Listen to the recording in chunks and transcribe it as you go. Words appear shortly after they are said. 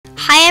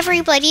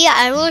everybody,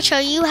 I will show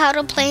you how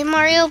to play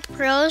Mario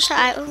Bros.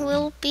 I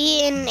will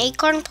be in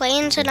Acorn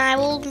Plains and I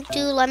will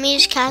do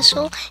Lemmy's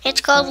castle. It's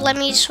called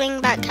Lemmy's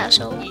Swingback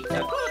Castle.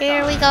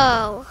 Here we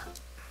go.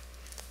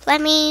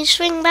 Lemmy's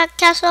Swingback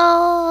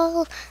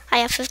Castle. I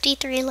have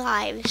 53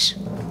 lives.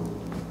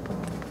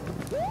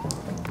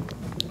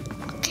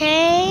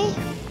 Okay.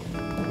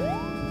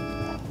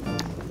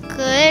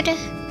 Good.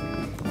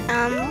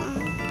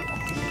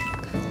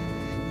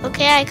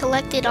 Okay, I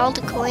collected all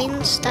the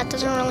coins. That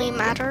doesn't really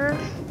matter.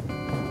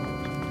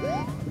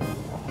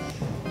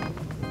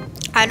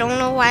 I don't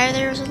know why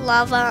there's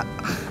lava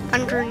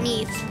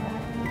underneath.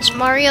 Is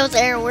Mario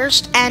their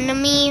worst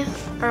enemy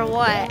or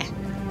what?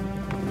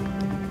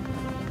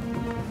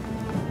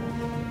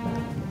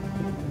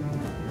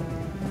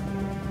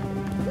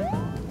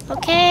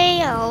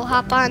 Okay, I'll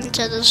hop on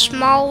to the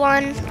small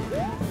one.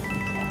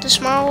 The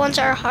small ones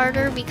are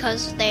harder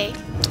because they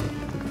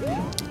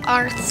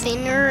are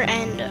thinner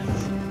and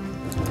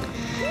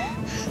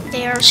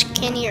they are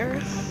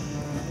skinnier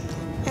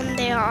and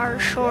they are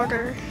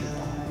shorter.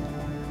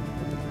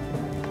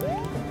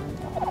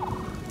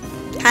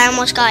 I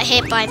almost got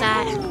hit by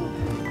that.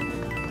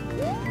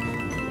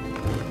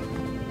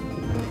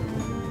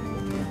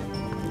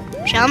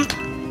 Jump.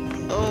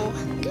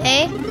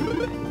 Okay.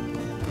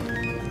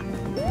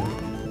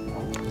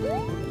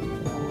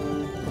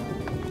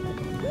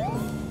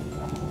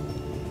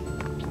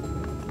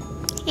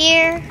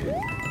 Here.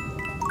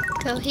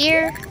 Go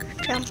here.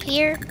 Jump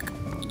here.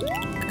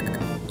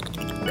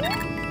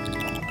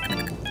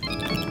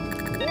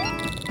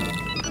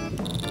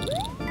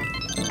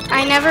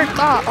 I never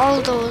got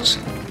all those.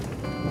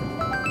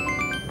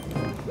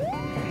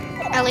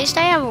 At least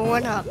I have a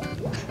 1-up.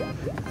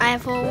 I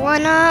have a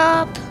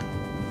 1-up.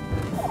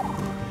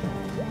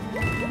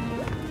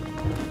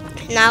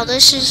 Now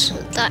this is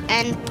the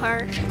end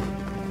part.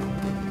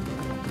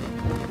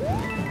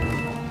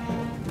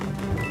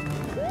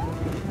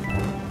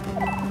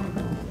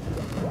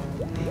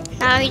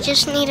 Now you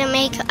just need to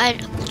make a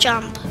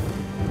jump.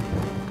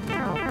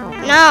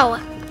 No!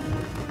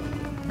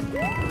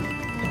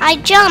 I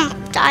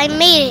jumped! I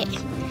made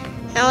it!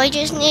 Now I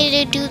just need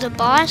to do the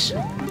boss.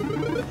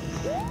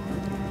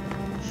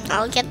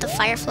 I'll get the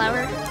fire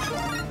flower.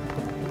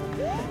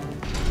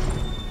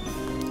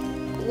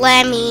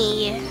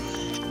 Lemmy.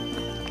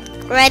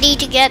 Ready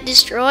to get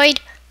destroyed?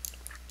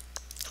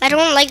 I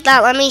don't like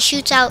that Lemmy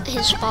shoots out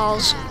his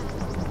balls.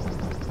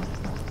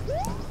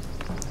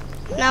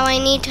 Now I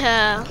need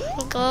to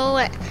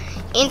go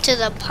into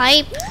the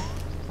pipe.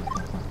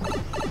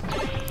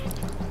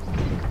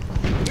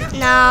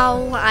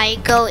 Now I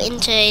go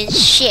into his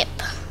ship.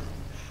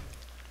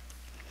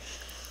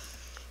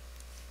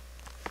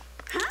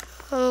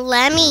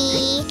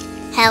 Lemmy,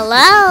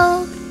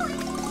 hello.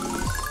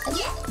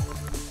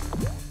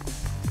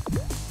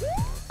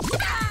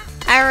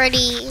 I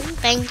already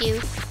banged you.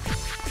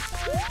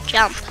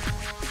 Jump.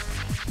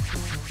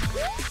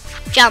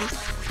 Jump.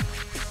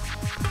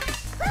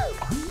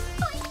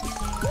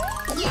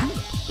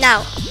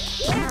 No.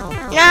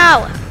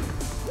 No!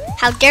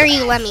 How dare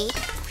you, Lemmy?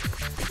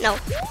 No.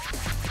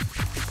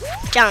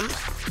 Jump.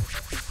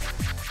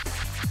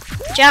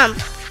 Jump.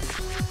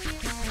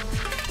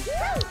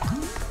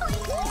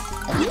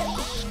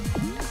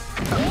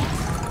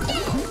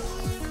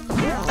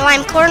 Oh,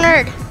 I'm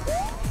cornered.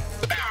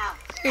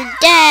 You're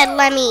dead,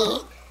 Lemmy.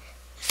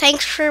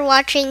 Thanks for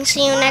watching.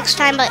 See you next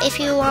time. But if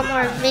you want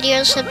more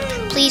videos,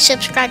 please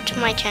subscribe to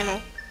my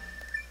channel.